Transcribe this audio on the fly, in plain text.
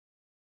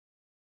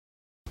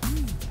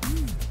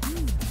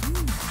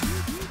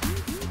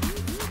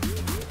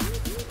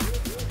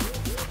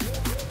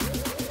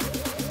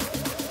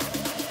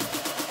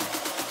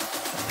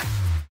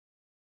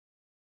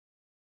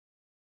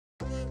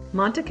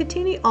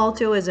Montecatini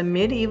Alto is a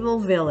medieval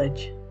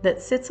village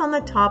that sits on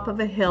the top of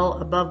a hill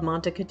above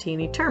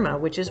Montecatini Terme,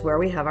 which is where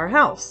we have our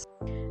house.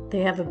 They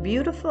have a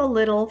beautiful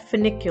little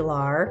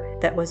funicular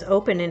that was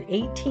opened in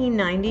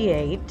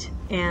 1898,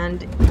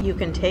 and you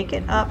can take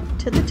it up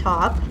to the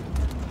top,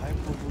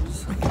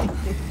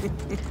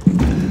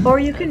 or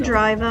you can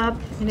drive up,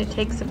 and it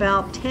takes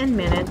about 10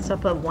 minutes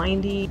up a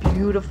windy,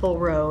 beautiful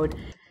road.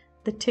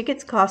 The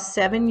tickets cost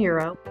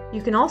 €7.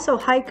 You can also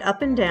hike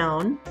up and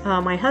down.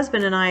 My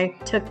husband and I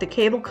took the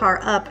cable car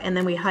up and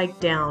then we hiked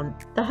down.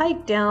 The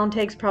hike down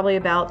takes probably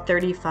about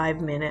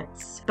 35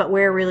 minutes, but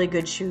wear really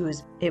good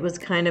shoes. It was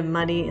kind of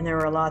muddy and there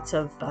were lots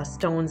of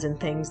stones and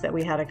things that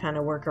we had to kind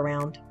of work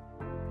around.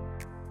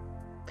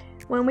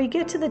 When we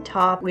get to the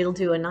top, we'll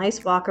do a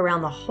nice walk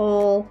around the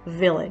whole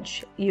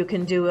village. You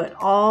can do it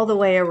all the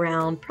way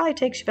around. Probably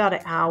takes you about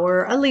an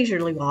hour, a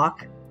leisurely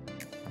walk.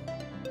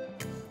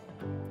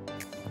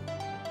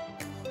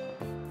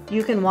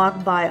 You can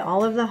walk by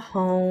all of the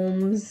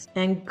homes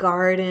and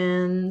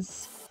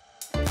gardens.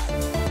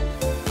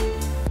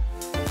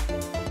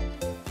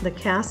 The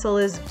castle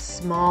is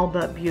small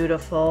but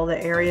beautiful. The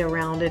area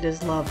around it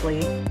is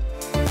lovely.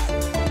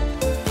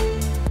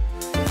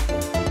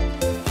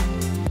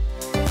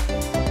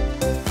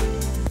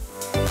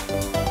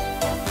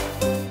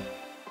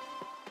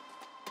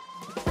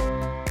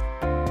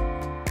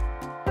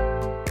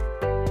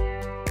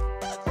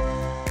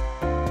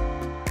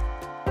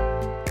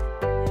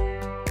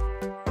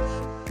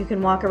 You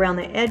can walk around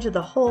the edge of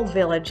the whole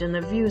village and the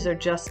views are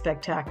just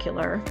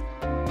spectacular.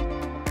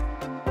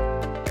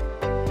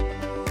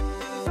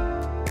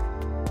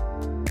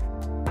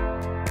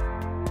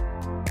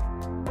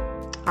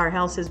 Our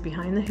house is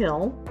behind the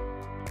hill,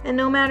 and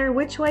no matter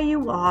which way you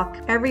walk,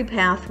 every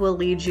path will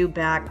lead you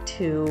back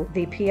to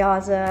the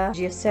Piazza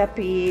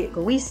Giuseppe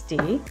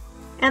Guisti,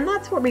 and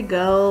that's where we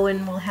go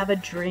and we'll have a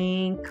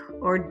drink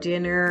or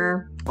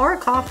dinner or a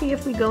coffee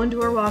if we go and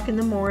do our walk in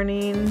the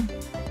morning.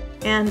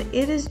 And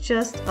it is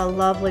just a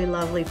lovely,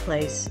 lovely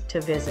place to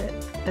visit,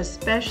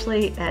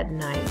 especially at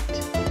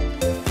night.